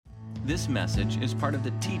This message is part of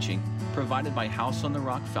the teaching provided by House on the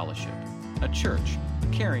Rock Fellowship, a church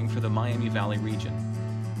caring for the Miami Valley region.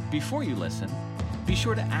 Before you listen, be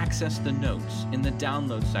sure to access the notes in the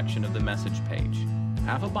download section of the message page.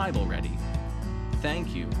 Have a Bible ready.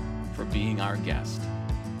 Thank you for being our guest.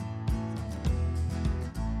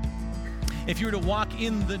 If you were to walk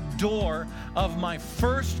in the door of my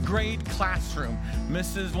first grade classroom,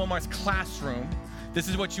 Mrs. Wilmar's classroom, this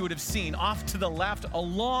is what you would have seen. Off to the left, a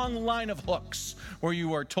long line of hooks where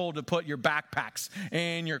you are told to put your backpacks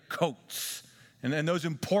and your coats and those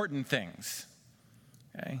important things.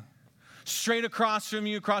 Okay? Straight across from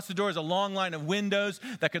you, across the door, is a long line of windows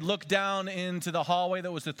that could look down into the hallway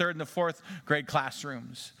that was the third and the fourth grade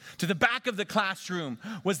classrooms. To the back of the classroom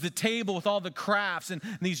was the table with all the crafts and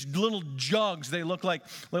these little jugs. They look like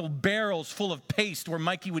little barrels full of paste where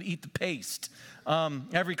Mikey would eat the paste.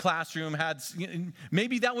 Every classroom had,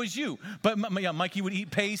 maybe that was you, but yeah, Mikey would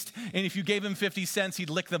eat paste, and if you gave him 50 cents, he'd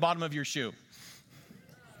lick the bottom of your shoe.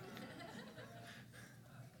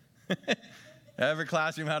 Every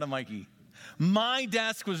classroom had a Mikey. My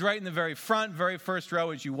desk was right in the very front, very first row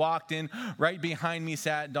as you walked in. Right behind me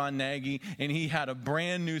sat Don Nagy, and he had a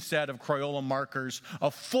brand new set of Crayola markers, a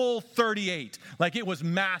full 38. Like, it was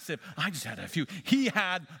massive. I just had a few. He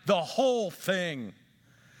had the whole thing.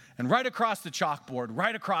 And right across the chalkboard,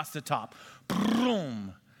 right across the top,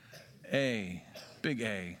 boom, A, big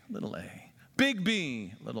A, little a, big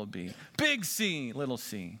B, little b, big C, little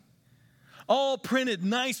c. All printed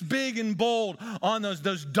nice, big, and bold on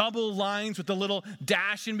those double lines with the little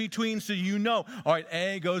dash in between, so you know. All right,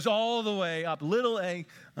 A goes all the way up. Little a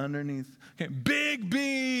underneath. Okay, big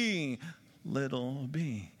B, little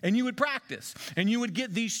b. And you would practice. And you would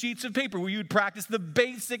get these sheets of paper where you would practice the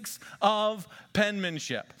basics of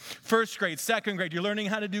penmanship. First grade, second grade, you're learning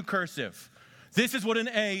how to do cursive. This is what an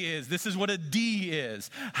A is. This is what a D is.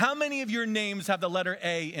 How many of your names have the letter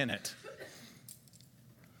A in it?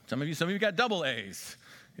 Some of you got double A's.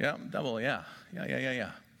 Yeah, double, yeah.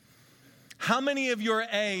 How many of your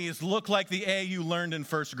A's look like the A you learned in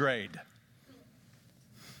first grade?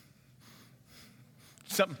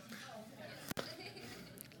 Some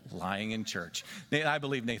lying in church. I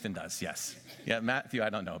believe Nathan does, yes. Yeah, Matthew, I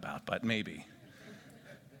don't know about, but maybe.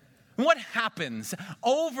 What happens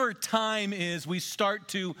over time is we start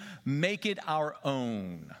to make it our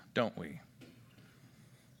own, don't we?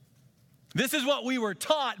 This is what we were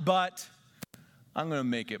taught, but I'm going to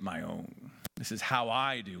make it my own. This is how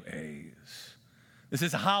I do A's. This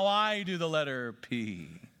is how I do the letter P.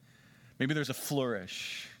 Maybe there's a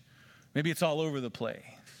flourish. Maybe it's all over the place.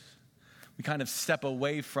 We kind of step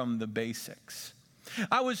away from the basics.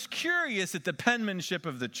 I was curious at the penmanship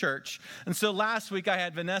of the church, and so last week I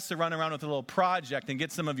had Vanessa run around with a little project and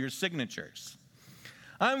get some of your signatures.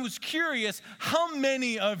 I was curious how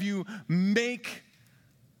many of you make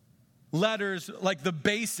letters like the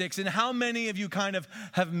basics, and how many of you kind of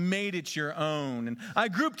have made it your own. And I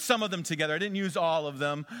grouped some of them together. I didn't use all of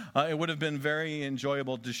them. It would have been very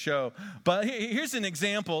enjoyable to show. But here's an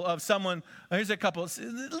example of someone. Here's a couple.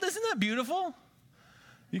 Isn't that beautiful?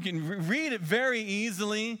 You can read it very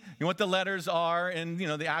easily, what the letters are, and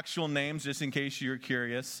the actual names, just in case you're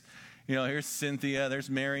curious. Here's Cynthia, there's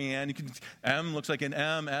Marianne. M looks like an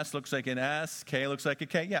M, S looks like an S, K looks like a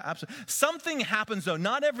K. Yeah, absolutely. Something happens, though.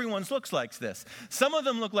 Not everyone's looks like this. Some of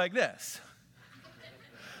them look like this,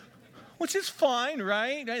 which is fine,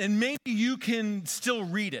 right? And maybe you can still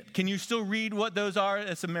read it. Can you still read what those are?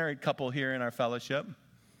 It's a married couple here in our fellowship.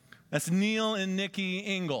 That's Neil and Nikki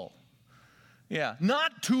Engel. Yeah,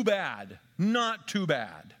 not too bad. Not too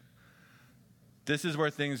bad. This is where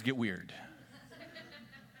things get weird.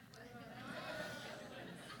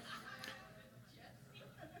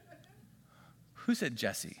 Who said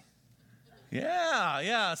Jesse?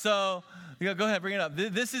 Yeah. So go ahead, bring it up.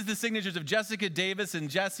 This is the signatures of Jessica Davis and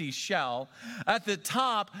Jesse Shell. At the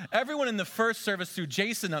top, everyone in the first service threw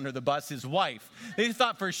Jason under the bus, his wife. They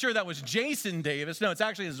thought for sure that was Jason Davis. No, it's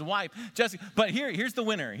actually his wife, Jesse. But here's the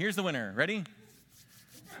winner. Here's the winner. Ready?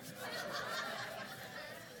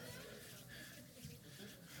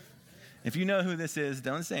 If you know who this is,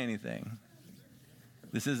 don't say anything.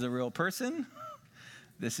 This is a real person.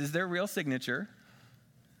 This is their real signature.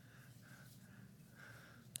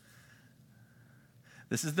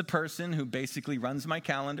 This is the person who basically runs my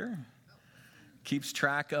calendar, keeps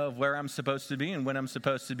track of where I'm supposed to be and when I'm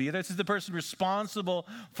supposed to be. This is the person responsible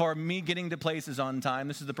for me getting to places on time.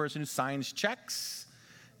 This is the person who signs checks.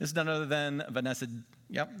 This is none other than Vanessa,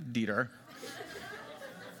 Dieter.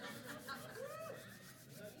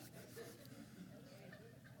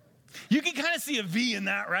 You can kind of see a V in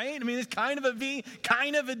that, right? I mean, it's kind of a V,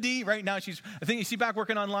 kind of a D. Right now, is she back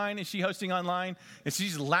working online? Is she hosting online? And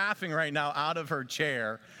she's laughing right now out of her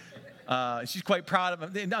chair. She's quite proud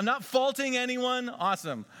of it. I'm not faulting anyone.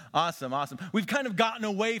 Awesome. We've kind of gotten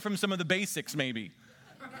away from some of the basics, maybe.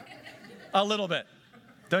 A little bit.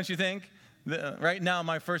 Don't you think? Right now,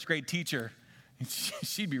 my first grade teacher,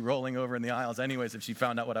 she'd be rolling over in the aisles anyways if she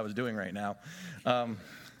found out what I was doing right now.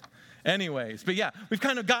 But yeah, we've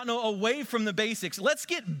kind of gotten away from the basics. Let's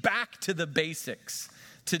get back to the basics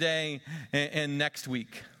today and next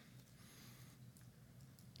week.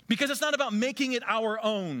 Because it's not about making it our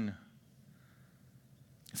own.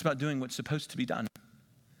 It's about doing what's supposed to be done.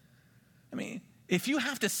 I mean, if you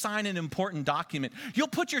have to sign an important document, you'll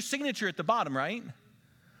put your signature at the bottom, right?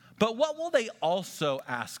 But what will they also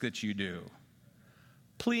ask that you do?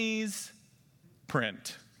 Please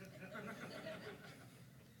print.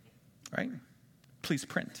 Right? Please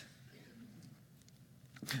print.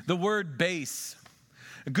 The word base,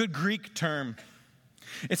 a good Greek term,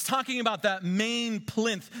 it's talking about that main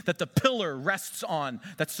plinth that the pillar rests on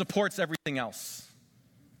that supports everything else.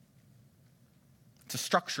 It's a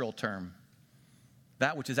structural term,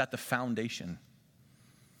 that which is at the foundation.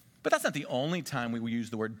 But that's not the only time we will use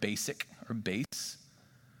the word basic or base.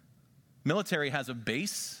 Military has a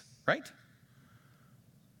base, right?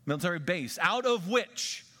 Military base, out of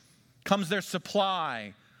which comes their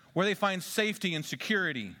supply, where they find safety and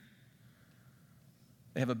security.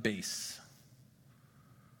 They have a base.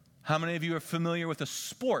 How many of you are familiar with a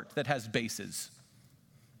sport that has bases?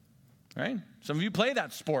 Right? Some of you play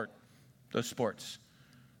that sport, those sports.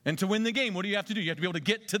 And to win the game, what do you have to do? You have to be able to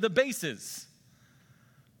get to the bases.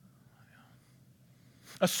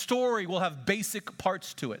 A story will have basic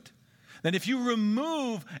parts to it. That if you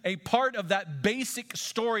remove a part of that basic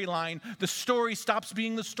storyline, the story stops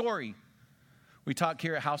being the story. We talk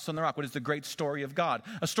here at House on the Rock, what is the great story of God?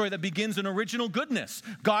 A story that begins in original goodness.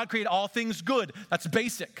 God created all things good. That's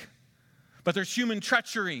basic. But there's human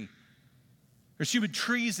treachery. There's human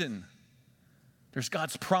treason. There's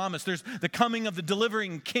God's promise. There's the coming of the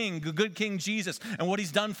delivering king, the good King Jesus, and what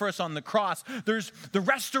he's done for us on the cross. There's the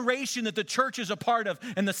restoration that the church is a part of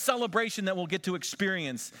and the celebration that we'll get to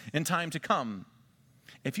experience in time to come.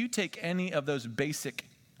 If you take any of those basic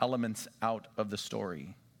elements out of the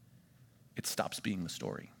story, it stops being the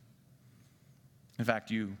story. In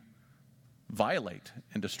fact, you violate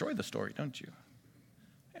and destroy the story, don't you?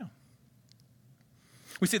 Yeah.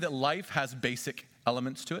 We say that life has basic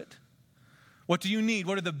elements to it. What do you need?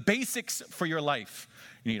 What are the basics for your life?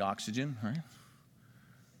 You need oxygen, right? You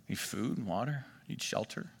need food, water, you need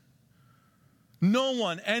shelter. No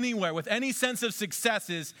one anywhere with any sense of success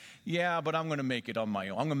is, yeah, but I'm going to make it on my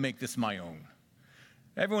own. I'm going to make this my own.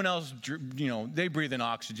 Everyone else, they breathe in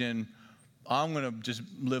oxygen. I'm going to just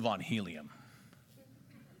live on helium.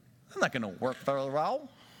 I'm not going to work very well.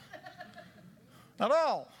 At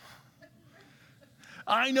all.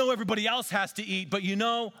 I know everybody else has to eat, but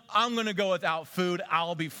I'm going to go without food.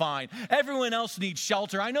 I'll be fine. Everyone else needs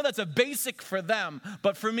shelter. I know that's a basic for them,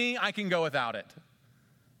 but for me, I can go without it.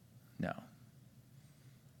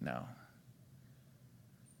 No.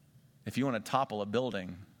 If you want to topple a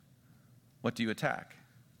building, what do you attack?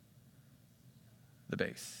 The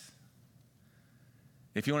base.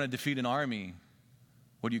 If you want to defeat an army,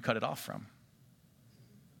 what do you cut it off from?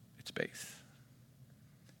 Its base.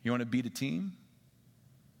 You want to beat a team?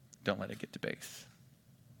 Don't let it get to base.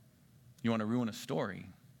 You want to ruin a story?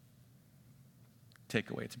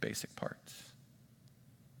 Take away its basic parts.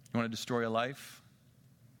 You want to destroy a life?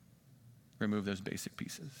 Remove those basic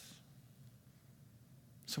pieces.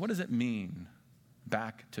 So what does it mean,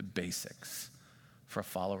 back to basics, for a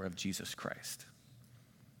follower of Jesus Christ?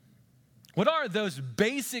 What are those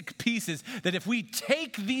basic pieces that if we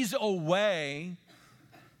take these away,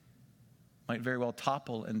 might very well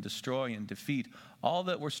topple and destroy and defeat all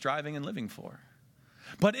that we're striving and living for?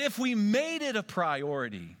 But if we made it a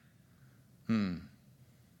priority,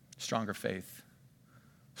 stronger faith,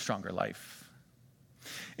 stronger life.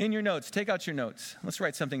 In your notes, take out your notes. Let's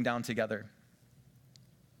write something down together.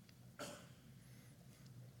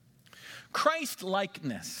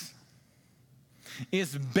 Christ-likeness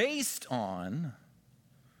is based on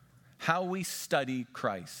how we study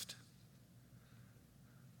Christ.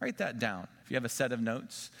 Write that down. If you have a set of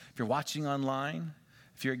notes, if you're watching online,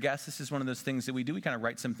 if you're a guest, this is one of those things that we do. We kind of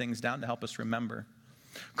write some things down to help us remember.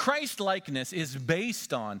 Christ-likeness is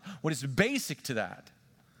based on, what is basic to that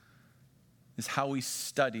is how we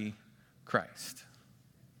study Christ.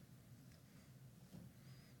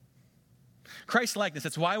 Christ-likeness,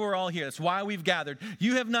 that's why we're all here. That's why we've gathered.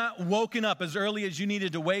 You have not woken up as early as you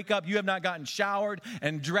needed to wake up. You have not gotten showered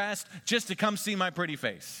and dressed just to come see my pretty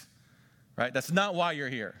face, right? That's not why you're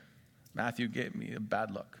here. Matthew gave me a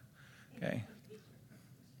bad look, okay?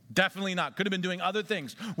 Definitely not. Could have been doing other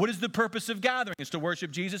things. What is the purpose of gathering? It's to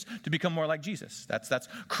worship Jesus, to become more like Jesus. That's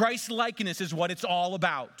Christ-likeness is what it's all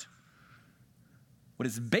about. What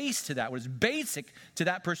is based to that, what is basic to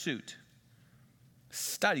that pursuit?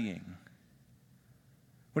 Studying.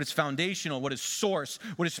 What is foundational, what is source,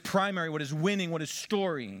 what is primary, what is winning, what is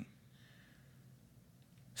story?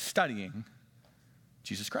 Studying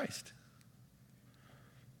Jesus Christ.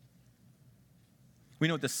 We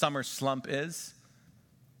know what the summer slump is.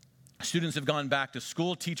 Students have gone back to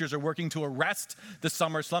school. Teachers are working to arrest the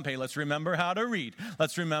summer slump. Hey, let's remember how to read.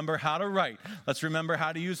 Let's remember how to write. Let's remember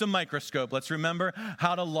how to use a microscope. Let's remember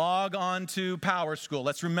how to log on to Power School.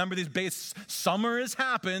 Let's remember these base. Summer has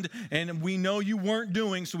happened, and we know you weren't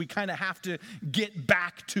doing, so we kind of have to get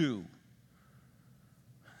back to.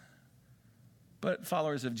 But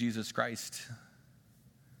followers of Jesus Christ,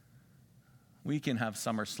 we can have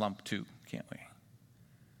summer slump too, can't we?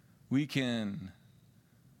 We can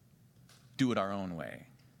do it our own way.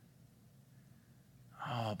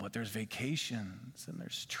 Oh, but there's vacations and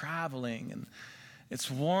there's traveling and it's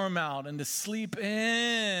warm out and to sleep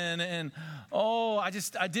in and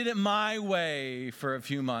I did it my way for a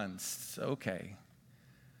few months. Okay.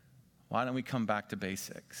 Why don't we come back to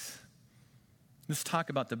basics? Let's talk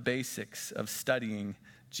about the basics of studying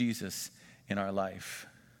Jesus in our life.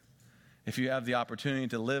 If you have the opportunity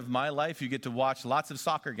to live my life, you get to watch lots of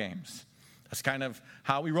soccer games. That's kind of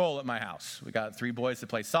how we roll at my house. We got 3 boys that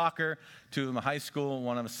play soccer, 2 of them in high school,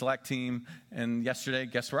 1 on a select team. And yesterday,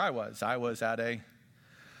 guess where I was? I was at a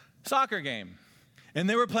soccer game. And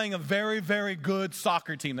they were playing a very, very good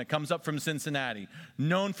soccer team that comes up from Cincinnati,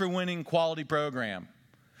 known for winning quality program.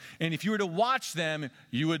 And if you were to watch them,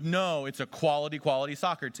 you would know it's a quality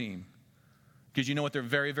soccer team. Because you know what they're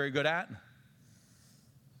very, very good at?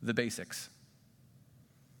 The basics.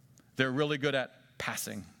 They're really good at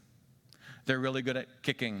passing. They're really good at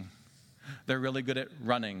kicking. They're really good at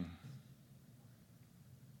running.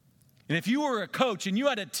 And if you were a coach and you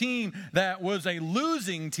had a team that was a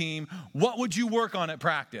losing team, what would you work on at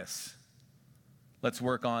practice? Let's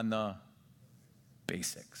work on the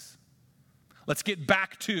basics. Let's get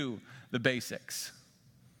back to the basics.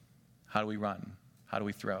 How do we run? How do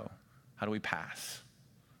we throw? How do we pass?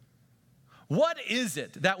 What is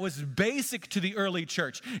it that was basic to the early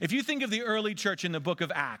church? If you think of the early church in the book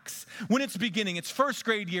of Acts, when it's beginning, it's first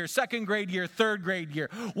grade year, second grade year, third grade year.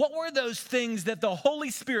 What were those things that the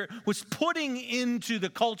Holy Spirit was putting into the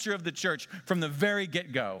culture of the church from the very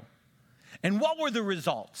get-go? And what were the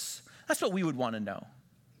results? That's what we would want to know.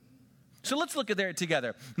 So let's look at there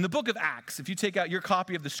together. In the book of Acts, if you take out your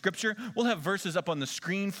copy of the scripture, we'll have verses up on the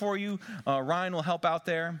screen for you. Ryan will help out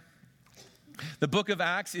there. The book of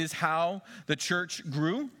Acts is how the church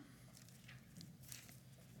grew.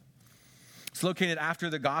 It's located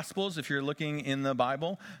after the Gospels, if you're looking in the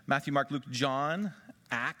Bible. Matthew, Mark, Luke, John,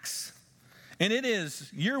 Acts. And it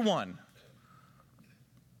is year 1,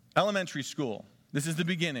 elementary school. This is the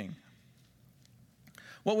beginning.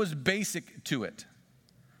 What was basic to it?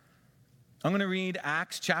 I'm going to read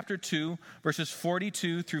Acts chapter 2, verses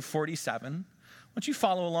 42 through 47. Why don't you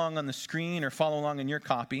follow along on the screen or follow along in your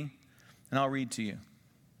copy? And I'll read to you.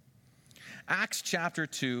 Acts chapter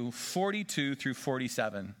 2, 42 through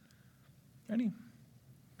 47. Ready?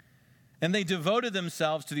 And they devoted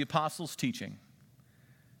themselves to the apostles' teaching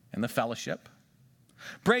and the fellowship,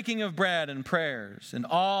 breaking of bread and prayers, and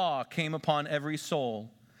awe came upon every soul.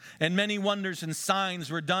 And many wonders and signs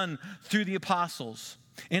were done through the apostles.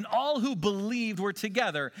 And all who believed were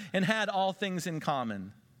together and had all things in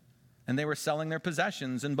common. And they were selling their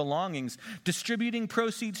possessions and belongings, distributing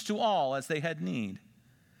proceeds to all as they had need.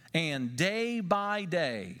 And day by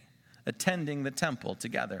day, attending the temple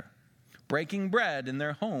together. Breaking bread in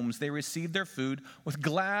their homes, they received their food with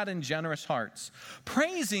glad and generous hearts,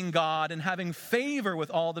 praising God and having favor with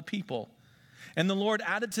all the people. And the Lord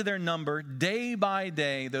added to their number day by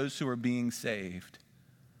day those who were being saved.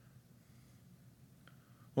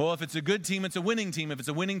 Well, if it's a good team, it's a winning team. If it's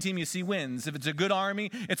a winning team, you see wins. If it's a good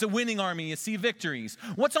army, it's a winning army. You see victories.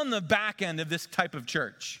 What's on the back end of this type of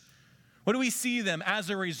church? What do we see them as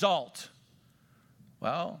a result?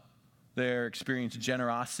 Well, they're experiencing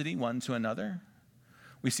generosity one to another.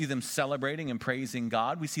 We see them celebrating and praising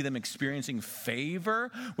God. We see them experiencing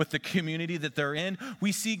favor with the community that they're in.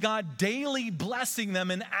 We see God daily blessing them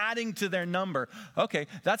and adding to their number. Okay,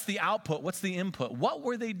 that's the output. What's the input? What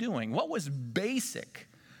were they doing? What was basic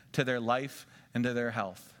to their life and to their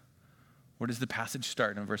health? Where does the passage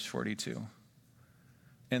start in verse 42?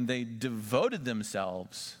 And they devoted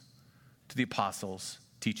themselves to the apostles'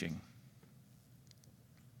 teaching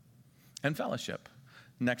and fellowship.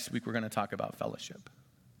 Next week, we're going to talk about fellowship.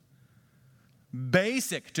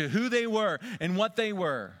 Basic to who they were and what they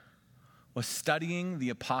were was studying the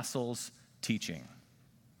apostles' teaching.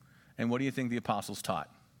 And what do you think the apostles taught?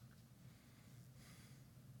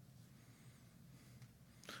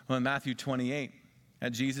 Well, in Matthew 28,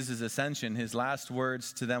 at Jesus' ascension, his last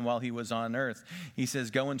words to them while he was on earth, he says,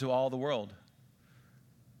 go into all the world.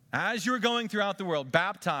 As you're going throughout the world,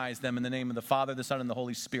 baptize them in the name of the Father, the Son, and the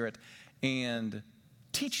Holy Spirit, and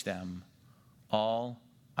teach them all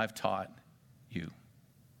I've taught you.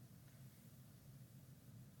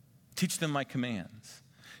 Teach them my commands.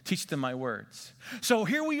 Teach them my words. So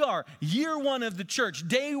here we are, year one of the church,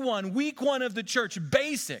 day one, week one of the church,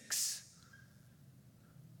 basics.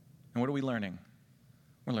 And what are we learning?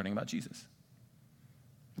 We're learning about Jesus.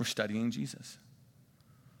 We're studying Jesus.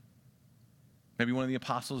 Maybe one of the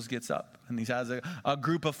apostles gets up and he has a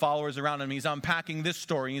group of followers around him. He's unpacking this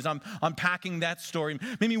story. He's unpacking that story.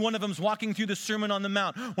 Maybe one of them's walking through the Sermon on the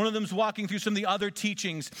Mount. One of them's walking through some of the other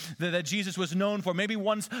teachings that Jesus was known for. Maybe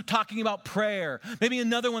one's talking about prayer. Maybe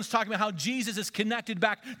another one's talking about how Jesus is connected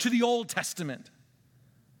back to the Old Testament.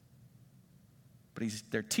 But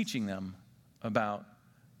they're teaching them about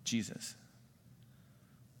Jesus.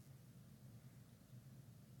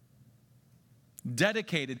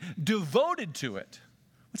 Dedicated, devoted to it.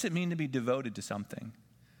 What's it mean to be devoted to something?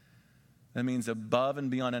 That means above and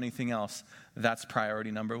beyond anything else, that's priority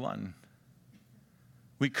number one.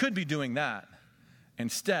 We could be doing that.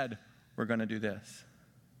 Instead, we're going to do this.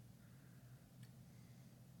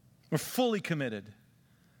 We're fully committed.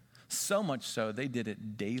 So much so, they did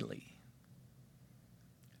it daily.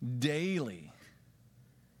 Daily.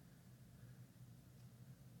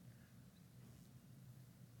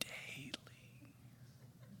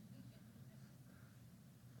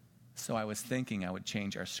 So I was thinking I would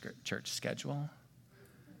change our church schedule.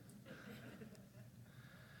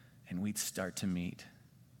 And we'd start to meet.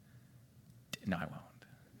 No, I won't.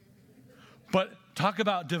 But talk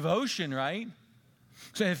about devotion, right?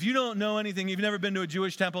 So if you don't know anything, you've never been to a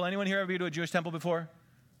Jewish temple. Anyone here ever been to a Jewish temple before?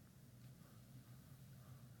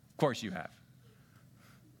 Of course you have.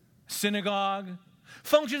 Synagogue.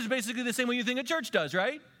 Functions basically the same way you think a church does,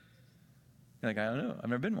 right? You're like, I don't know. I've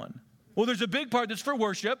never been one. Well, there's a big part that's for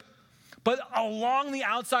worship. But along the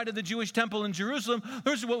outside of the Jewish temple in Jerusalem,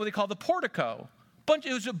 there's what they call the portico.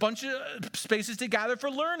 It was a bunch of spaces to gather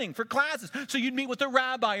for learning, for classes. So you'd meet with a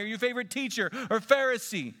rabbi or your favorite teacher or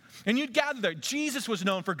Pharisee, and you'd gather there. Jesus was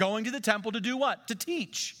known for going to the temple to do what? To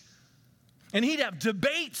teach. And he'd have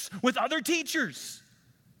debates with other teachers.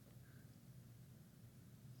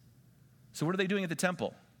 So what are they doing at the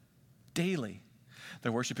temple? Daily.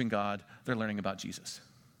 They're worshiping God. They're learning about Jesus.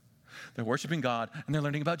 They're worshiping God, and they're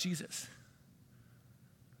learning about Jesus.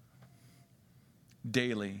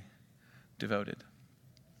 Daily devoted.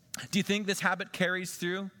 Do you think this habit carries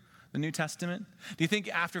through the New Testament? Do you think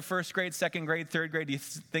after first grade, second grade, third grade, do you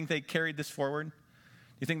think they carried this forward?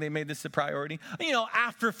 Do you think they made this a priority? You know,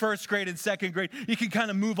 after first grade and second grade, you can kind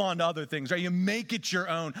of move on to other things, right? You make it your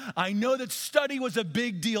own. I know that study was a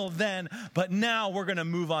big deal then, but now we're going to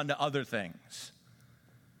move on to other things.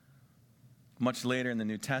 Much later in the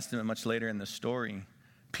New Testament, much later in the story,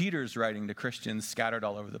 Peter's writing to Christians scattered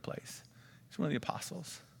all over the place. He's one of the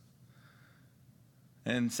apostles.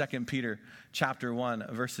 In 2 Peter chapter 1,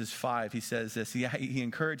 verses 5, he says this. He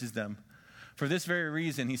encourages them. For this very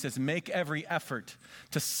reason, he says, make every effort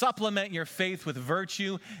to supplement your faith with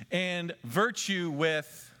virtue and virtue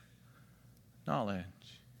with knowledge.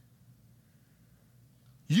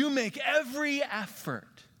 You make every effort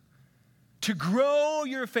to grow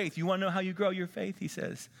your faith. You want to know how you grow your faith? He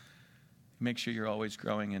says, make sure you're always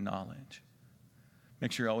growing in knowledge.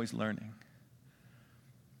 Make sure you're always learning.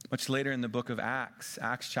 Much later in the book of Acts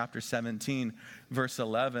chapter 17, verse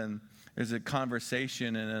 11, there's a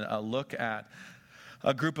conversation and a look at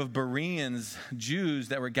a group of Bereans, Jews,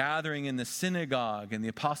 that were gathering in the synagogue, and the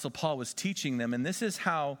Apostle Paul was teaching them, and this is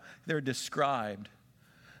how they're described.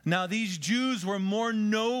 Now, these Jews were more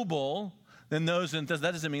noble than those, and that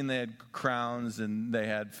doesn't mean they had crowns and they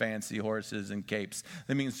had fancy horses and capes.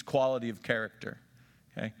 That means quality of character.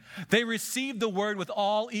 Okay? They received the word with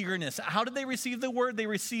all eagerness. How did they receive the word? They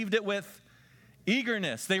received it with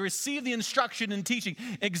eagerness. They received the instruction and teaching,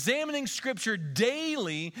 examining Scripture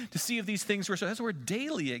daily to see if these things were so. That's the word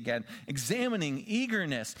daily again, examining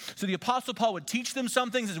eagerness. So the Apostle Paul would teach them some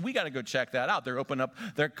things, and we got to go check that out. They're opening up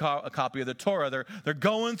a copy of the Torah. They're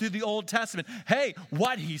going through the Old Testament. Hey,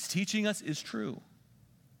 what he's teaching us is true.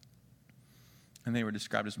 and they were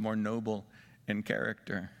described as more noble in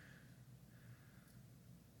character.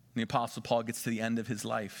 The Apostle Paul gets to the end of his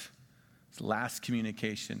life, his last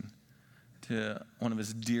communication to one of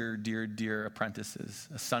his dear, dear, dear apprentices,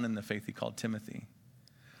 a son in the faith he called Timothy.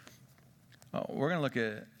 We're going to look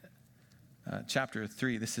at chapter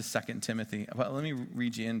 3. This is 2 Timothy. But let me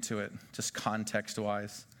read you into it, just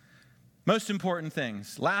context-wise. Most important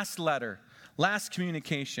things. Last letter, last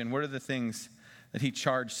communication. What are the things that he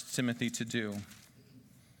charged Timothy to do?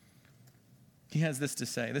 He has this to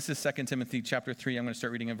say. This is 2 Timothy chapter 3. I'm going to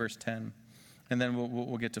start reading in verse 10. And then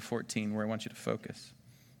we'll get to 14, where I want you to focus.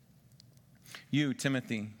 You,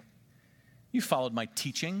 Timothy, you followed my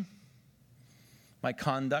teaching, my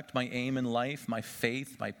conduct, my aim in life, my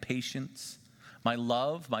faith, my patience, my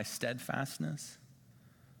love, my steadfastness,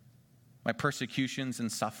 my persecutions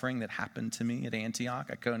and suffering that happened to me at Antioch,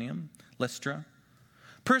 Iconium, Lystra.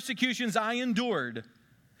 Persecutions I endured,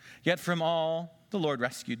 yet from all the Lord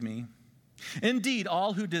rescued me. Indeed,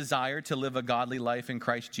 all who desire to live a godly life in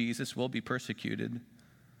Christ Jesus will be persecuted.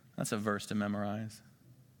 That's a verse to memorize.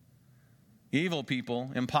 Evil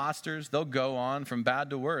people, imposters, they'll go on from bad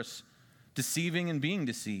to worse, deceiving and being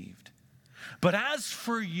deceived. But as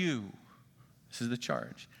for you, this is the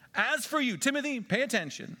charge. As for you, Timothy, pay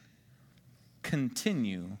attention.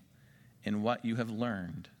 Continue in what you have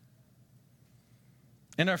learned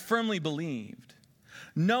and are firmly believed,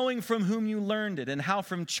 knowing from whom you learned it and how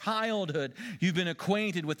from childhood you've been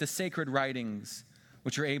acquainted with the sacred writings,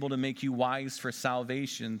 which are able to make you wise for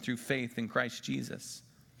salvation through faith in Christ Jesus.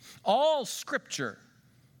 All Scripture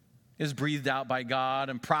is breathed out by God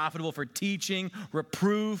and profitable for teaching,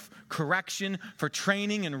 reproof, correction, for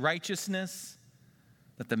training in righteousness,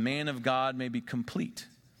 that the man of God may be complete,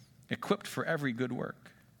 equipped for every good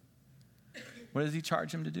work. What does he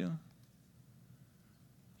charge him to do?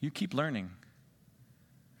 You keep learning.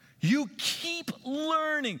 You keep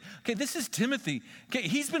learning. Okay, this is Timothy. Okay,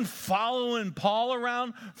 he's been following Paul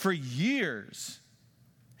around for years.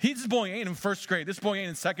 This boy ain't in first grade. This boy ain't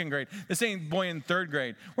in second grade. This ain't boy in third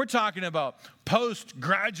grade. We're talking about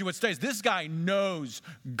postgraduate studies. This guy knows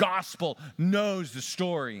gospel, knows the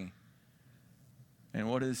story. And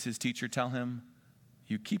what does his teacher tell him?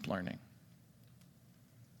 You keep learning.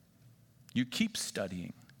 You keep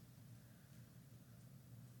studying.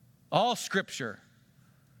 All Scripture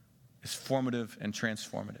is formative and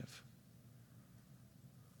transformative.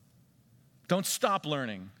 Don't stop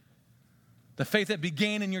learning. The faith that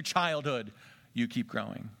began in your childhood, you keep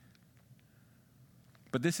growing.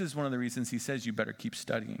 But this is one of the reasons he says you better keep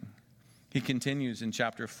studying. He continues in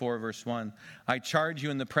chapter 4, verse 1. I charge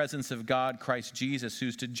you in the presence of God, Christ Jesus,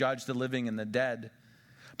 who's to judge the living and the dead.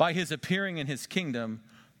 By his appearing in his kingdom,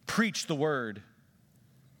 preach the word.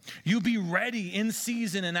 You be ready in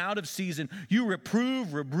season and out of season. You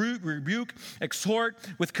reprove, rebuke, exhort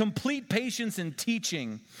with complete patience and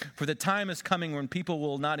teaching. For the time is coming when people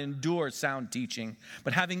will not endure sound teaching,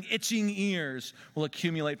 but having itching ears will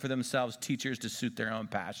accumulate for themselves teachers to suit their own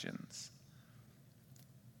passions.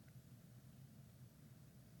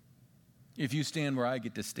 If you stand where I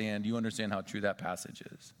get to stand, you understand how true that passage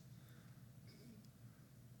is.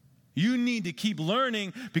 You need to keep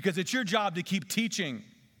learning because it's your job to keep teaching.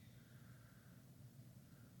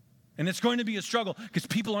 And it's going to be a struggle because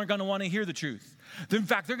people aren't going to want to hear the truth. In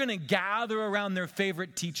fact, they're going to gather around their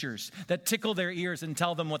favorite teachers that tickle their ears and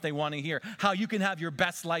tell them what they want to hear, how you can have your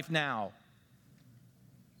best life now.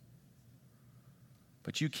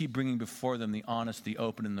 But you keep bringing before them the honest, the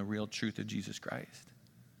open, and the real truth of Jesus Christ.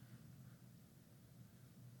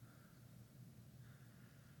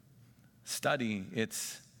 Study,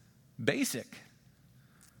 it's basic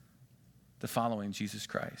to following Jesus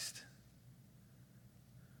Christ.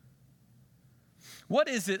 What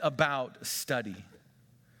is it about study?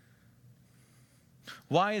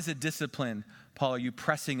 Why is it discipline? Paul, are you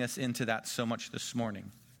pressing us into that so much this morning?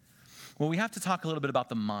 Well, we have to talk a little bit about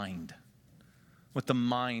the mind, what the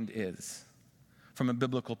mind is from a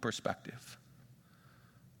biblical perspective.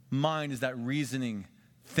 Mind is that reasoning,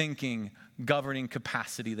 thinking, governing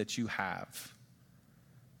capacity that you have.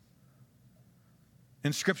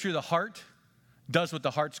 In Scripture, the heart does what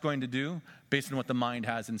the heart's going to do based on what the mind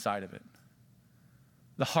has inside of it.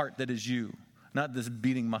 The heart that is you, not this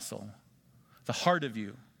beating muscle. The heart of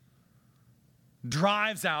you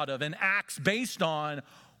drives out of and acts based on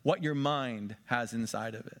what your mind has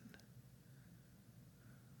inside of it.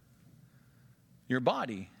 Your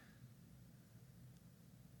body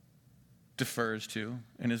defers to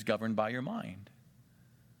and is governed by your mind.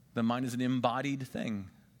 The mind is an embodied thing.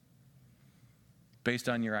 Based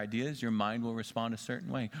on your ideas, your mind will respond a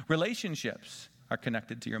certain way. Relationships are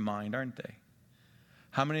connected to your mind, aren't they?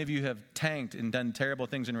 How many of you have tanked and done terrible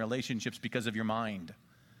things in relationships because of your mind?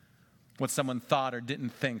 What someone thought or didn't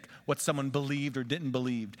think, what someone believed or didn't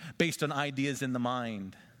believe, based on ideas in the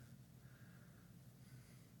mind.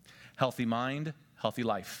 Healthy mind, healthy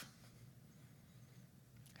life.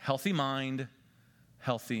 Healthy mind,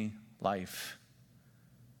 healthy life.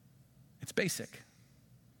 It's basic.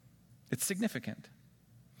 It's significant.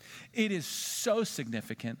 It is so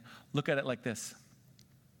significant. Look at it like this.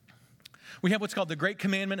 We have what's called the Great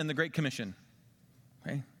Commandment and the Great Commission.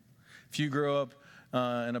 Okay? If you grew up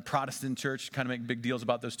in a Protestant church, kind of make big deals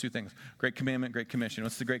about those two things. Great Commandment, Great Commission.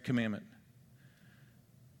 What's the Great Commandment?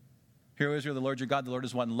 Hear, O Israel, the Lord your God, the Lord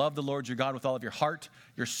is one. Love the Lord your God with all of your heart,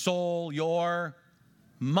 your soul, your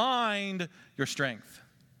mind, your strength.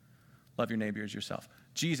 Love your neighbor as yourself.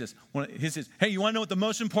 Jesus, his is, hey, you want to know what the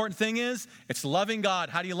most important thing is? It's loving God.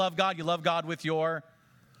 How do you love God? You love God with your,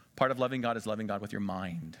 part of loving God is loving God with your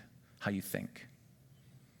mind, how you think.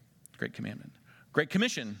 Great Commandment. Great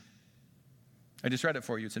Commission. I just read it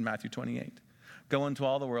for you. It's in Matthew 28. Go into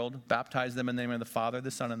all the world, baptize them in the name of the Father,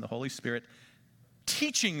 the Son, and the Holy Spirit,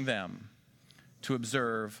 teaching them to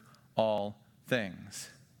observe all things.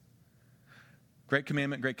 Great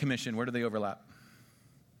Commandment, Great Commission. Where do they overlap?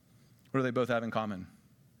 What do they both have in common?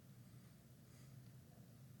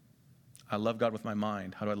 I love God with my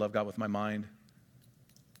mind. How do I love God with my mind?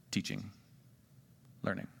 Teaching,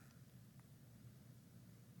 learning.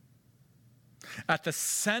 At the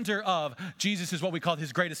center of Jesus is what we call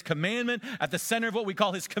his greatest commandment. At the center of what we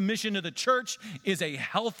call his commission to the church is a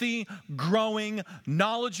healthy, growing,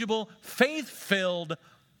 knowledgeable, faith-filled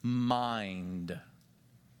mind.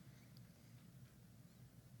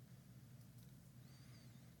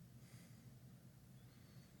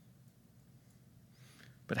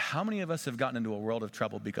 But how many of us have gotten into a world of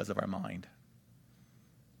trouble because of our mind?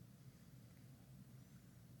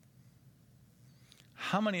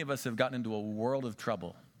 How many of us have gotten into a world of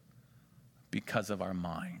trouble because of our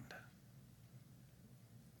mind?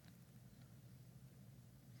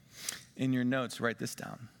 In your notes, write this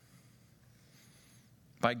down.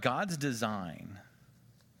 By God's design,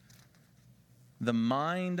 the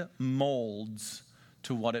mind molds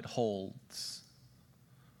to what it holds.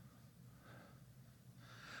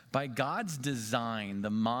 By God's design, the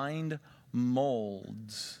mind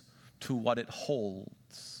molds to what it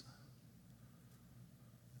holds.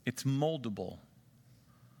 It's moldable.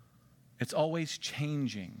 It's always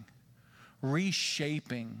changing,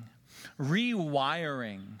 reshaping,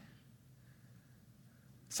 rewiring.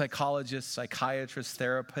 Psychologists, psychiatrists,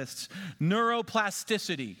 therapists,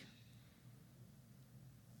 neuroplasticity.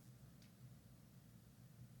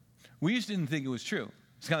 We just didn't think it was true.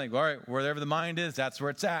 It's kind of like, all right, wherever the mind is, that's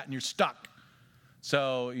where it's at, and you're stuck.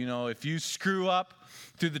 So, if you screw up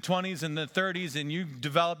through the 20s and the 30s and you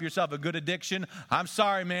develop yourself a good addiction, I'm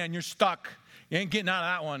sorry, man, you're stuck. You ain't getting out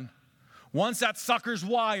of that one. Once that sucker's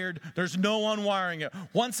wired, there's no unwiring it.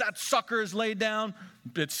 Once that sucker is laid down,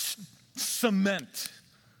 it's cement.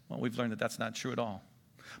 Well, we've learned that that's not true at all.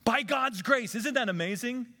 By God's grace, isn't that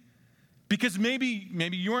amazing? Because maybe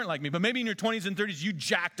you weren't like me, but maybe in your 20s and 30s, you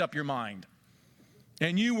jacked up your mind.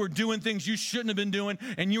 And you were doing things you shouldn't have been doing,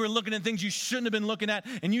 and you were looking at things you shouldn't have been looking at,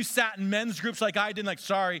 and you sat in men's groups like I did, like,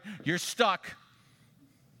 sorry, you're stuck.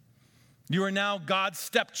 You are now God's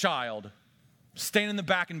stepchild. Stand in the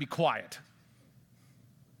back and be quiet.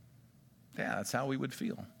 Yeah, that's how we would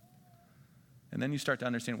feel. And then you start to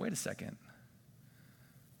understand, wait a second.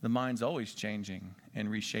 The mind's always changing and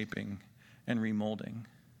reshaping and remolding.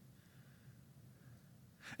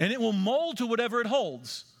 And it will mold to whatever it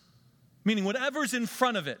holds. Meaning whatever's in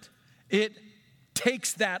front of it, it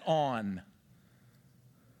takes that on.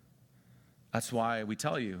 That's why we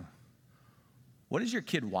tell you, what is your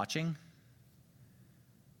kid watching?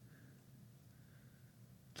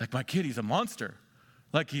 Like, my kid, he's a monster.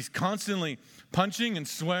 Like, he's constantly punching and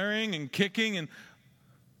swearing and kicking. And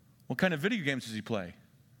what kind of video games does he play?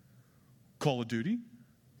 Call of Duty?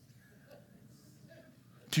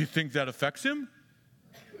 Do you think that affects him?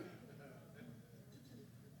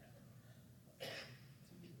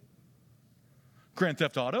 Grand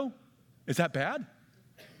Theft Auto? Is that bad?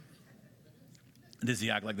 Does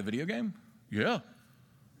he act like the video game? Yeah.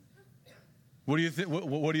 What do you think?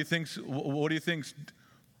 What do you think? What do you think?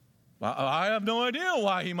 I have no idea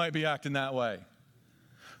why he might be acting that way.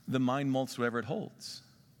 The mind molds whatever it holds.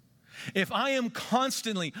 If I am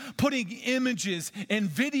constantly putting images and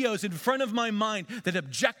videos in front of my mind that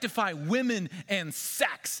objectify women and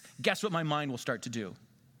sex, guess what my mind will start to do?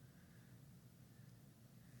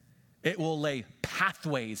 It will lay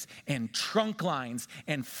pathways and trunk lines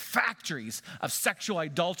and factories of sexual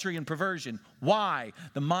adultery and perversion. Why?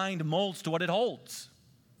 The mind molds to what it holds.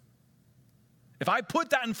 If I put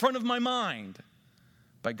that in front of my mind,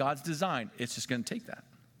 by God's design, it's just going to take that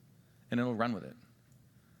and it'll run with it.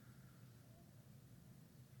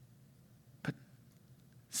 But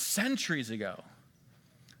centuries ago,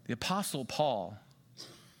 the Apostle Paul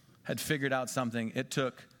had figured out something it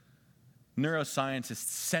took neuroscientists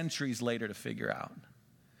centuries later to figure out.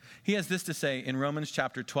 He has this to say in Romans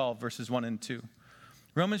chapter 12, verses 1 and 2.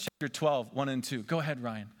 Romans chapter 12, 1 and 2. Go ahead,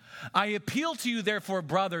 Ryan. I appeal to you, therefore,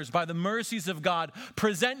 brothers, by the mercies of God,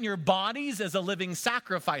 present your bodies as a living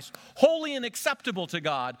sacrifice, holy and acceptable to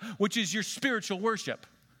God, which is your spiritual worship.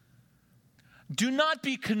 Do not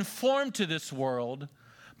be conformed to this world,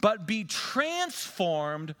 but be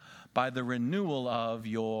transformed by the renewal of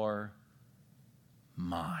your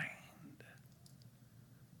mind.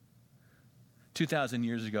 2,000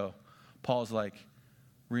 years ago, Paul's like,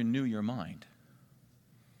 renew your mind.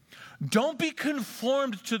 Don't be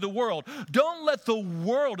conformed to the world.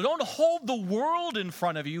 Don't hold the world in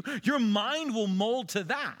front of you. Your mind will mold to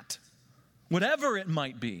that, whatever it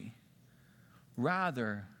might be.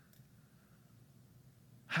 Rather,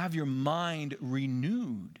 have your mind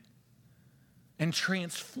renewed and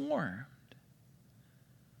transformed.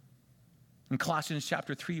 In Colossians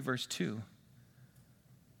chapter 3, verse 2,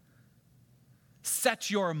 set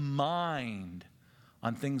your mind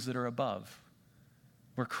on things that are above,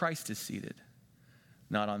 where Christ is seated,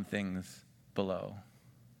 not on things below.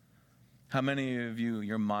 How many of you,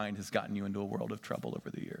 your mind has gotten you into a world of trouble over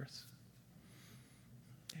the years?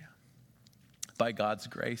 Yeah. By God's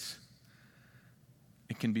grace,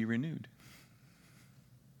 it can be renewed.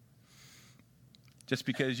 Just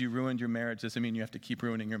because you ruined your marriage doesn't mean you have to keep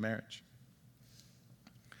ruining your marriage.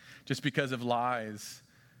 Just because of lies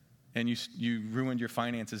and you ruined your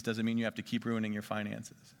finances doesn't mean you have to keep ruining your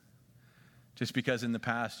finances. Just because in the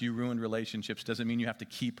past you ruined relationships doesn't mean you have to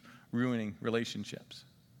keep ruining relationships.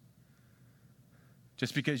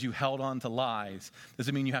 Just because you held on to lies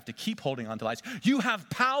doesn't mean you have to keep holding on to lies. You have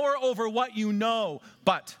power over what you know,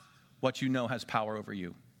 but what you know has power over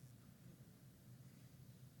you.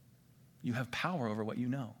 You have power over what you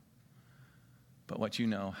know, but what you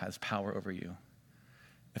know has power over you.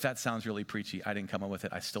 If that sounds really preachy, I didn't come up with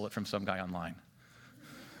it. I stole it from some guy online.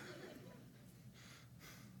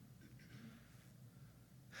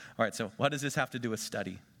 All right, so what does this have to do with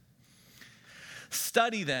study?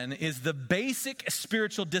 Study, then, is the basic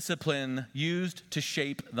spiritual discipline used to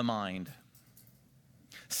shape the mind.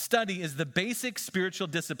 Study is the basic spiritual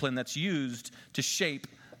discipline that's used to shape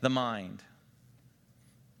the mind.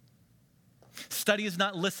 Study is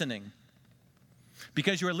not listening.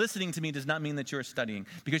 Because you are listening to me does not mean that you're studying.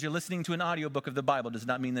 Because you're listening to an audiobook of the Bible does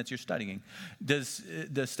not mean that you're studying. Does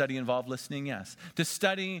study involve listening? Yes. Does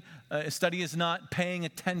study is not paying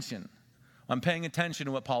attention. I'm paying attention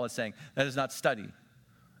to what Paul is saying. That is not study.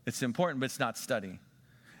 It's important, but it's not study.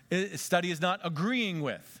 Study is not agreeing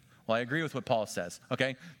with. Well, I agree with what Paul says.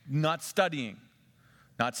 Okay? Not studying.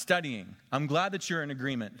 Not studying. I'm glad that you're in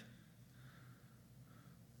agreement.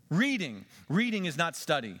 Reading. Reading is not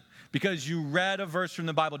study. Because you read a verse from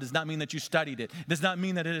the Bible does not mean that you studied it. It does not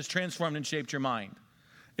mean that it has transformed and shaped your mind.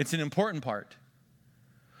 It's an important part.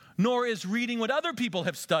 Nor is reading what other people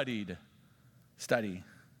have studied. Study.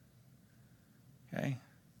 Okay?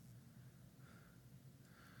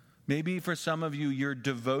 Maybe for some of you, your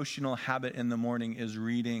devotional habit in the morning is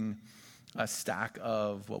reading a stack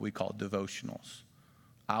of what we call devotionals.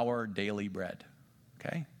 Our Daily Bread.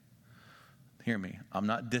 Okay? Hear me. I'm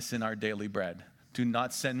not dissing Our Daily Bread. Do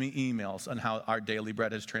not send me emails on how Our Daily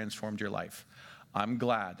Bread has transformed your life. I'm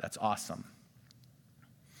glad. That's awesome.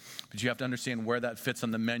 But you have to understand where that fits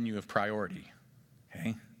on the menu of priority.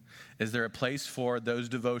 Okay? Is there a place for those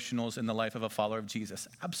devotionals in the life of a follower of Jesus?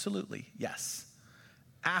 Absolutely, yes.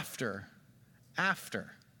 After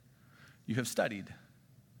you have studied.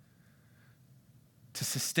 To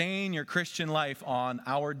sustain your Christian life on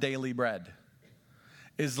Our Daily Bread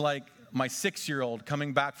is like my 6-year-old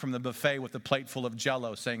coming back from the buffet with a plate full of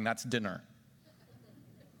Jell-O saying that's dinner.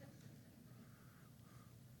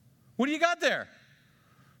 What do you got there?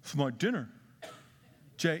 It's my dinner.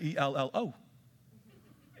 Jello.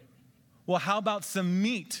 Well, how about some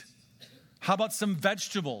meat? How about some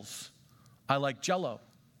vegetables? I like Jell-O.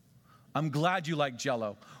 I'm glad you like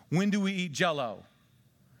Jell-O. When do we eat Jell-O?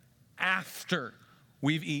 After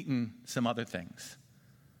we've eaten some other things.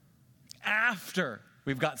 After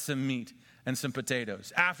we've got some meat and some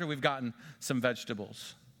potatoes. After we've gotten some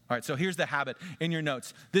vegetables. All right, so here's the habit in your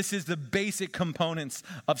notes. This is the basic components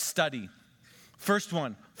of study. First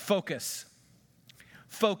one, focus.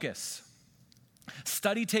 Focus.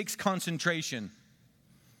 Study takes concentration.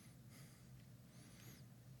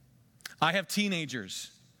 I have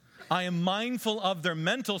teenagers. I am mindful of their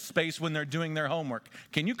mental space when they're doing their homework.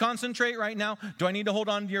 Can you concentrate right now? Do I need to hold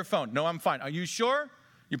on to your phone? No, I'm fine. Are you sure?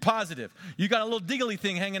 You're positive. You got a little diggly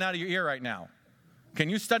thing hanging out of your ear right now. Can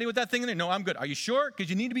you study with that thing in there? No, I'm good. Are you sure? Because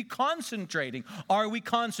you need to be concentrating. Are we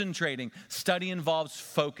concentrating? Study involves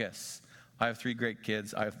focus. I have 3 great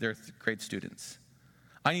kids. They're great students.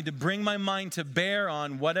 I need to bring my mind to bear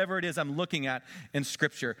on whatever it is I'm looking at in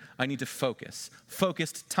Scripture. I need to focus.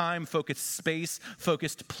 Focused time, focused space,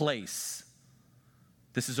 focused place.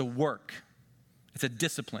 This is a work. It's a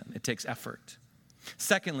discipline. It takes effort.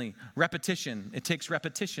 Secondly, repetition. It takes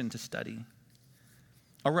repetition to study.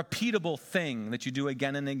 A repeatable thing that you do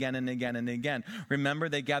again and again and again and again. Remember,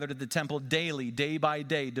 they gathered at the temple daily, day by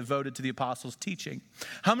day, devoted to the apostles' teaching.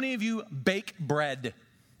 How many of you bake bread?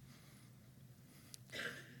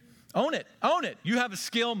 Own it. Own it. You have a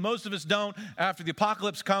skill. Most of us don't. After the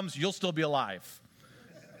apocalypse comes, you'll still be alive.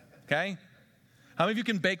 Okay? How many of you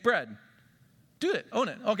can bake bread? Do it. Own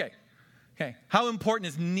it. Okay. Okay. How important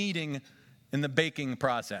is kneading in the baking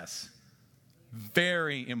process?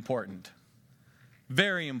 Very important.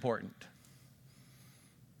 Very important.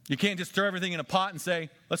 You can't just throw everything in a pot and say,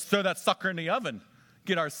 let's throw that sucker in the oven.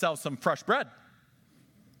 Get ourselves some fresh bread.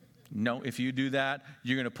 No, if you do that,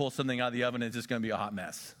 you're going to pull something out of the oven and it's just going to be a hot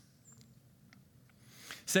mess.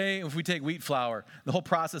 Say if we take wheat flour, the whole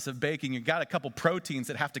process of baking, you've got a couple proteins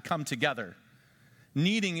that have to come together.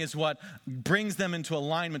 Kneading is what brings them into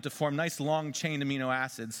alignment to form nice long-chain amino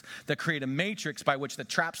acids that create a matrix by which that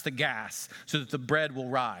traps the gas so that the bread will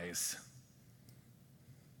rise.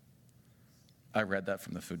 I read that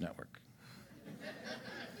from the Food Network.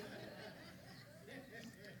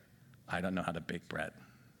 I don't know how to bake bread,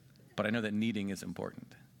 but I know that kneading is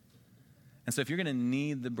important. And so if you're going to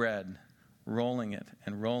knead the bread, rolling it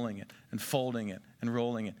and rolling it and folding it and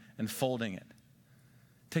rolling it and folding it,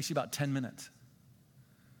 it takes you about 10 minutes.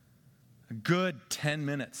 A good 10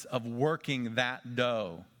 minutes of working that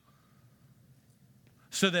dough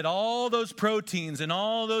so that all those proteins and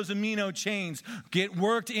all those amino chains get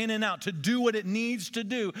worked in and out to do what it needs to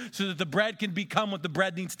do so that the bread can become what the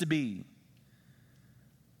bread needs to be.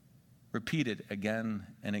 Repeated again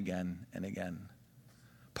and again and again.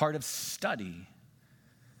 Part of study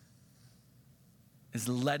is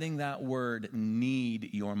letting that word knead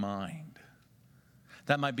your mind.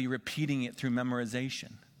 That might be repeating it through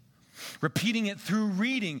memorization. Repeating it through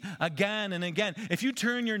reading again and again. If you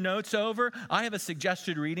turn your notes over, I have a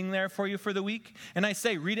suggested reading there for you for the week. And I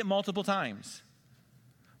say, read it multiple times.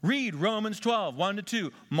 Read Romans 12,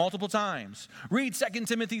 1-2, multiple times. Read 2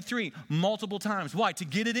 Timothy 3, multiple times. Why? To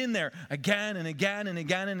get it in there again and again and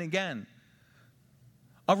again and again.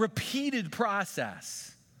 A repeated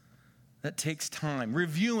process that takes time.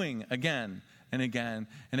 Reviewing again and again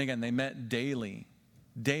and again. They met daily,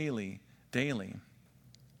 daily, daily.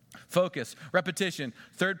 Focus, repetition.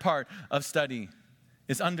 Third part of study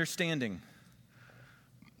is understanding.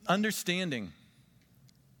 Understanding.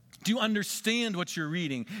 Do you understand what you're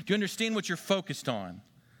reading? Do you understand what you're focused on?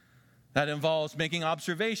 That involves making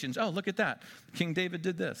observations. Oh, look at that. King David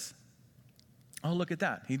did this. Oh, look at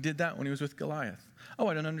that. He did that when he was with Goliath. Oh,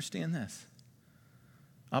 I don't understand this.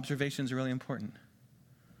 Observations are really important.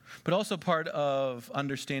 But also part of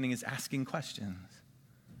understanding is asking questions.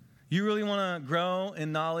 You really want to grow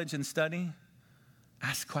in knowledge and study?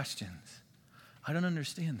 Ask questions. I don't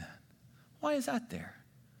understand that. Why is that there?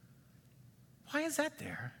 Why is that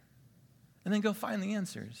there? And then go find the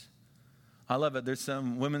answers. I love it. There's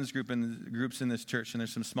some women's groups in this church, and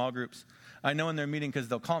there's some small groups. I know when they're meeting because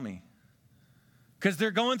they'll call me. Because they're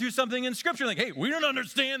going through something in Scripture, like, hey, we don't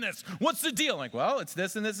understand this. What's the deal? I'm like, well, it's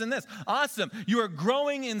this and this and this. Awesome. You are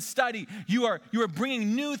growing in study. You are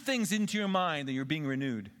bringing new things into your mind, and you're being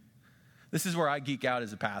renewed. This is where I geek out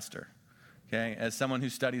as a pastor, okay, as someone who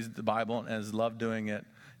studies the Bible and has loved doing it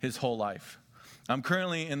his whole life. I'm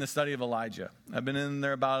currently in the study of Elijah. I've been in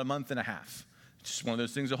there about a month and a half. It's just one of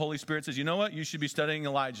those things the Holy Spirit says, you know what? You should be studying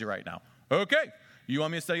Elijah right now. Okay. You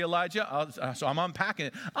want me to study Elijah? So I'm unpacking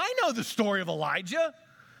it. I know the story of Elijah.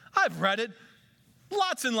 I've read it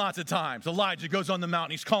lots and lots of times. Elijah goes on the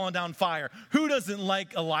mountain. He's calling down fire. Who doesn't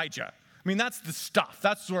like Elijah? I mean, that's the stuff.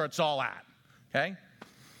 That's where it's all at, okay?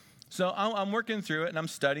 So I'm working through it, and I'm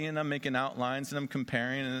studying, I'm making outlines, and I'm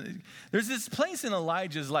comparing. And there's this place in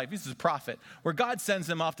Elijah's life, he's a prophet, where God sends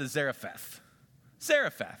him off to Zarephath.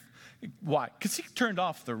 Zarephath. Why? Because he turned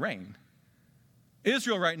off the rain.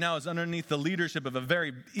 Israel right now is underneath the leadership of a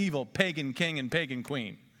very evil pagan king and pagan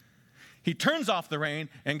queen. He turns off the rain,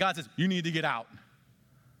 and God says, you need to get out.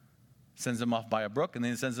 Sends him off by a brook, and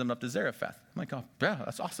then he sends him up to Zarephath. I'm like, oh, yeah,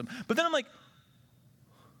 that's awesome. But then I'm like,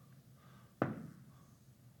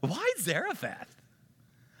 why Zarephath?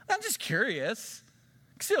 I'm just curious.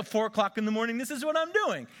 See, at 4 o'clock in the morning, this is what I'm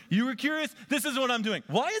doing. You were curious? This is what I'm doing.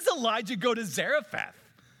 Why does Elijah go to Zarephath?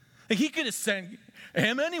 Like, he could have sent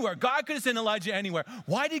him anywhere. God could have sent Elijah anywhere.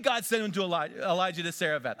 Why did God send him to Elijah to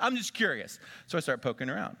Zarephath? I'm just curious. So I started poking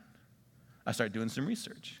around. I started doing some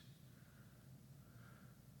research.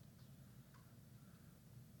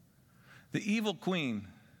 The evil queen,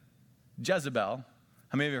 Jezebel.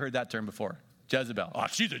 How many of you heard that term before? Jezebel. Oh,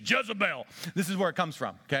 she's a Jezebel. This is where it comes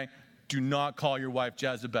from, okay? Do not call your wife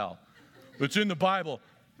Jezebel. It's in the Bible.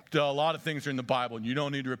 A lot of things are in the Bible, and you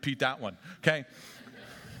don't need to repeat that one, okay?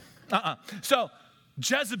 So,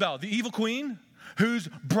 Jezebel, the evil queen, who's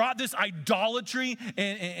brought this idolatry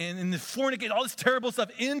and the fornicate, all this terrible stuff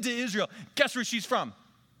into Israel. Guess where she's from?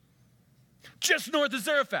 Just north of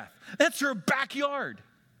Zarephath. That's her backyard.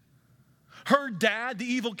 Her dad, the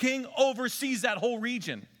evil king, oversees that whole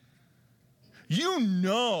region. You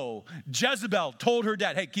know Jezebel told her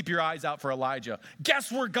dad, hey, keep your eyes out for Elijah.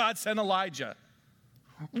 Guess where God sent Elijah?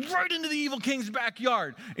 Right into the evil king's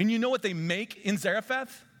backyard. And you know what they make in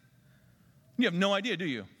Zarephath? You have no idea, do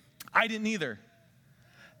you? I didn't either.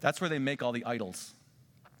 That's where they make all the idols.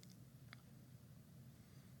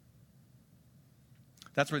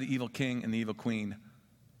 That's where the evil king and the evil queen,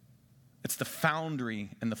 it's the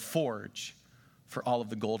foundry and the forge for all of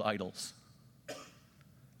the gold idols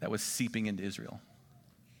that was seeping into Israel.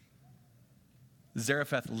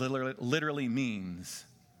 Zarephath literally means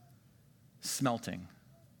smelting,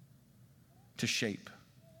 to shape,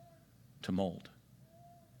 to mold.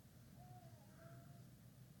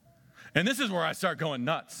 And this is where I start going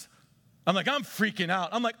nuts. I'm freaking out.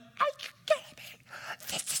 I'm like, are you kidding me?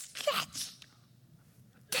 This is nuts.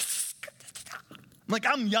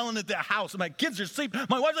 I'm yelling at the house. My kids are asleep.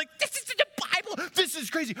 My wife's like, this is in the Bible. This is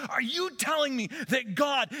crazy. Are you telling me that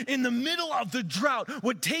God, in the middle of the drought,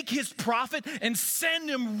 would take his prophet and send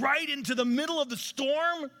him right into the middle of the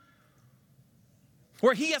storm?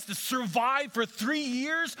 Where he has to survive for 3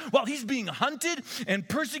 years while he's being hunted and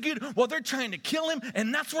persecuted while they're trying to kill him,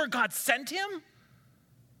 and that's where God sent him?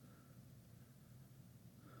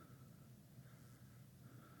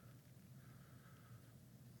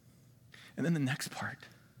 And then the next part,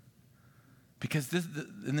 because this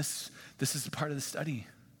is part of the study.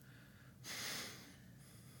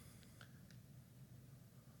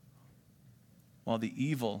 While the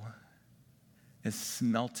evil is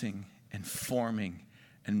smelting and forming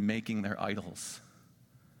and making their idols,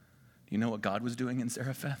 do you know what God was doing in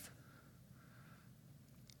Zarephath?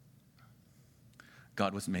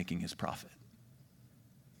 God was making his prophet.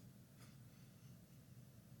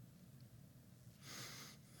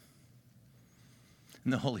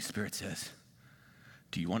 And the Holy Spirit says,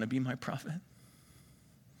 do you want to be my prophet?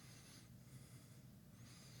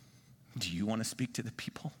 Do you want to speak to the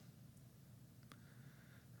people?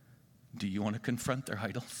 Do you want to confront their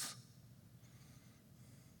idols?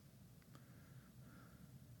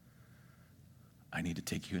 I need to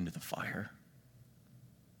take you into the fire.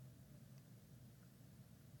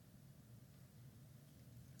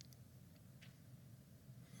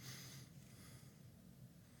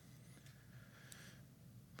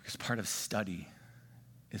 Because part of study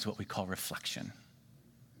is what we call reflection.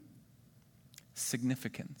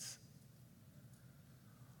 Significance.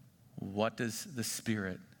 What is the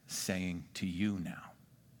Spirit saying to you now?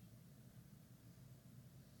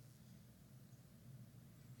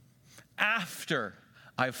 After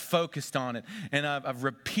I've focused on it and I've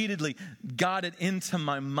repeatedly got it into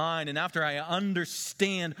my mind, and after I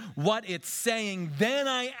understand what it's saying, then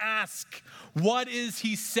I ask, what is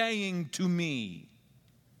he saying to me?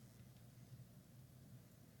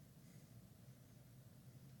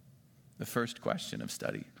 The first question of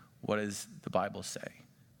study, what does the Bible say?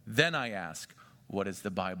 Then I ask, what is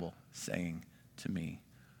the Bible saying to me?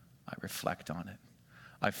 I reflect on it.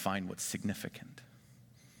 I find what's significant.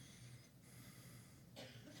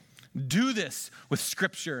 Do this with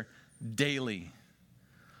Scripture daily,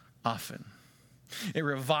 often. It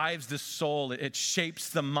revives the soul. It shapes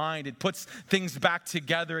the mind. It puts things back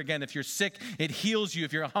together again. If you're sick, it heals you.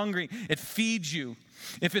 If you're hungry, it feeds you.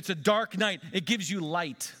 If it's a dark night, it gives you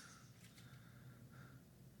light.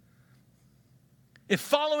 If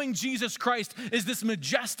following Jesus Christ is this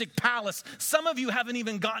majestic palace, some of you haven't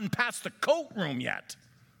even gotten past the coat room yet.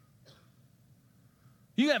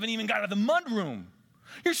 You haven't even got out of the mud room.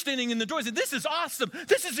 You're standing in the doors and this is awesome.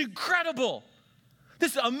 This is incredible.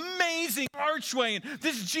 This amazing archway. And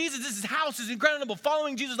this Jesus, this house is incredible.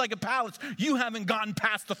 Following Jesus like a palace, you haven't gotten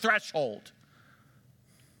past the threshold.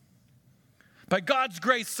 By God's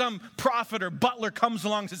grace, some prophet or butler comes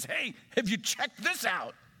along and says, hey, have you checked this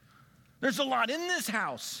out? There's a lot in this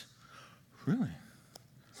house. Really?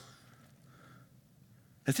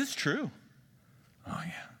 Is this true? Oh,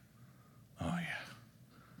 yeah. Oh, yeah.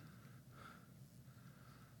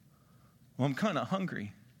 Well, I'm kind of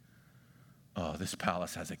hungry. Oh, this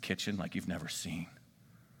palace has a kitchen like you've never seen.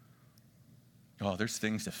 Oh, there's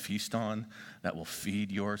things to feast on that will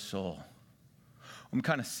feed your soul. I'm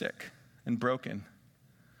kind of sick and broken.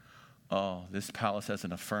 Oh, this palace has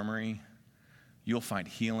an infirmary. You'll find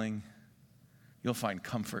healing. You'll find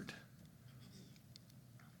comfort.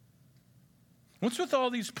 What's with all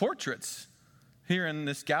these portraits here in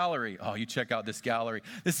this gallery? Oh, you check out this gallery.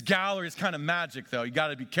 This gallery is kind of magic, though. You got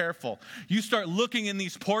to be careful. You start looking in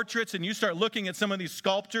these portraits and you start looking at some of these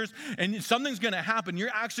sculptures, and something's going to happen. You're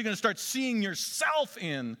actually going to start seeing yourself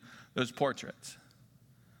in those portraits.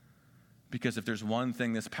 Because if there's one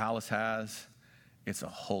thing this palace has, it's a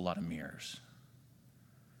whole lot of mirrors.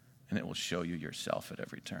 And it will show you yourself at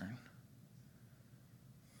every turn.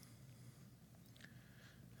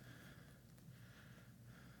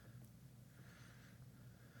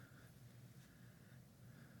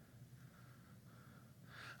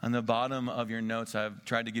 On the bottom of your notes, I've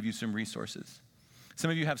tried to give you some resources. Some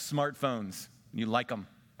of you have smartphones. You like them.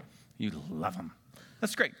 You love them.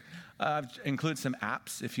 That's great. I've included some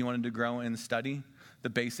apps if you wanted to grow and study, the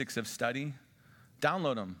basics of study.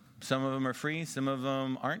 Download them. Some of them are free. Some of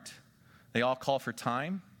them aren't. They all call for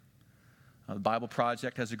time. The Bible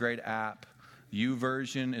Project has a great app.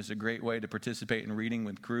 YouVersion is a great way to participate in reading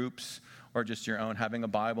with groups or just your own, having a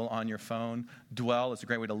Bible on your phone. Dwell is a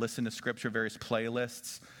great way to listen to Scripture, various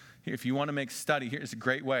playlists. Here, if you want to make study, here's a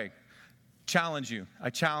great way. I challenge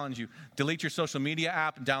you. Delete your social media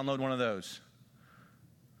app and download one of those.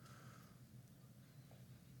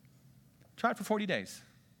 Try it for 40 days.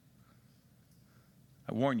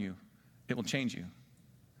 I warn you, it will change you.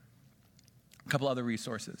 A couple other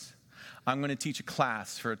resources. I'm going to teach a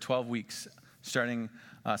class for 12 weeks starting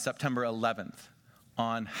September 11th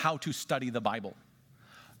on how to study the Bible.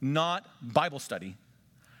 Not Bible study,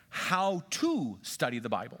 how to study the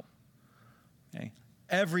Bible. Okay?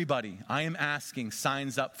 Everybody, I am asking,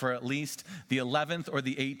 signs up for at least the 11th or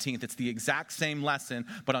the 18th. It's the exact same lesson,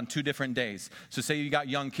 but on 2 different days. So say you got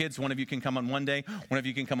young kids, one of you can come on one day, one of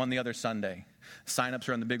you can come on the other Sunday. Sign-ups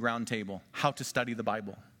are on the big round table. How to study the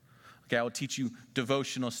Bible. Okay, I will teach you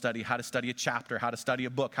devotional study, how to study a chapter, how to study a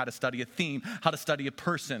book, how to study a theme, how to study a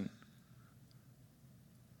person,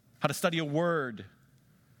 how to study a word,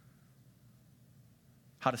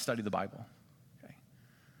 how to study the Bible. Okay.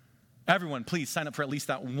 Everyone, please sign up for at least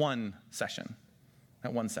that one session.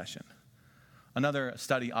 Another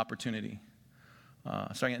study opportunity,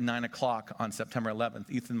 starting at 9 o'clock on September 11th.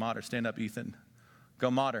 Ethan Motter, stand up, Ethan.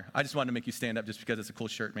 Go Motter. I just wanted to make you stand up just because it's a cool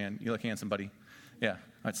shirt, man. You look handsome, buddy. Yeah, all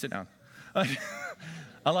right, sit down.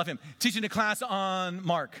 I love him. Teaching a class on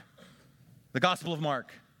Mark, the Gospel of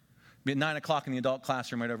Mark. Be at 9 o'clock in the adult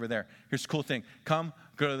classroom right over there. Here's the cool thing. Come,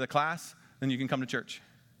 go to the class, then you can come to church.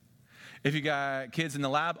 If you got kids in the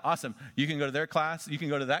lab, awesome. You can go to their class, you can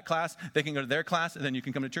go to that class, they can go to their class, and then you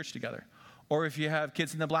can come to church together. Or if you have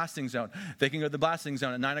kids in the blasting zone, they can go to the blasting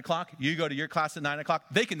zone at 9 o'clock. You go to your class at 9 o'clock.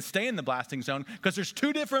 They can stay in the blasting zone because there's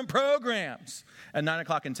 2 different programs at 9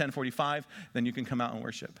 o'clock and 10:45. Then you can come out and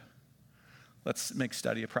worship. Let's make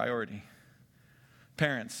study a priority.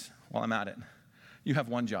 Parents, while I'm at it, you have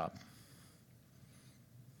one job.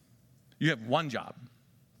 You have one job.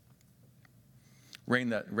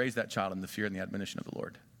 Raise that child in the fear and the admonition of the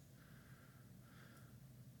Lord.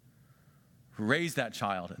 Raise that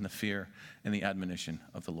child in the fear and the admonition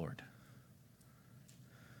of the Lord.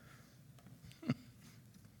 My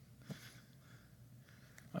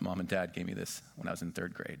mom and dad gave me this when I was in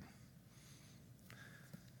 3rd grade.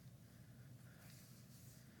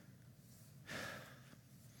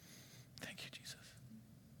 Thank you, Jesus.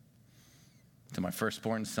 To my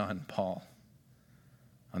firstborn son, Paul,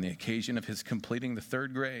 on the occasion of his completing the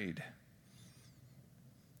 3rd grade,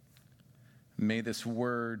 may this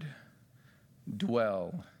word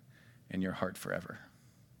dwell in your heart forever.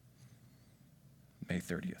 May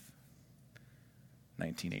 30th,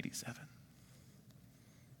 1987.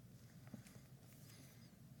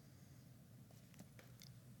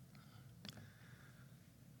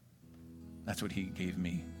 That's what he gave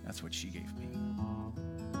me. That's what she gave me.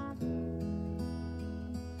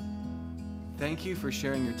 Thank you for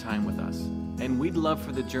sharing your time with us, and we'd love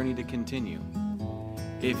for the journey to continue.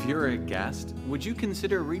 If you're a guest, would you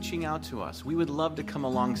consider reaching out to us? We would love to come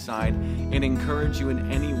alongside and encourage you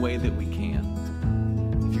in any way that we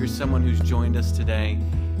can. If you're someone who's joined us today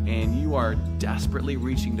and you are desperately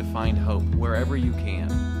reaching to find hope wherever you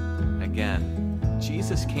can, again,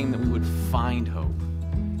 Jesus came that we would find hope.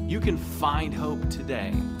 You can find hope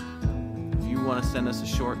today. If you want want to send us a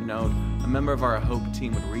short note, a member of our Hope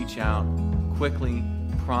team would reach out quickly,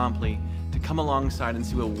 promptly, to come alongside and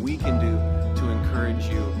see what we can do to encourage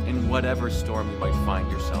you in whatever storm you might find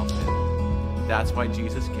yourself in. That's why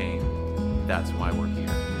Jesus came. That's why we're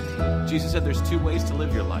here. Jesus said there's two ways to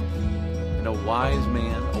live your life. And a wise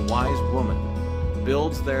man, a wise woman,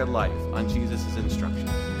 builds their life on Jesus' instructions.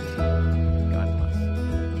 God bless.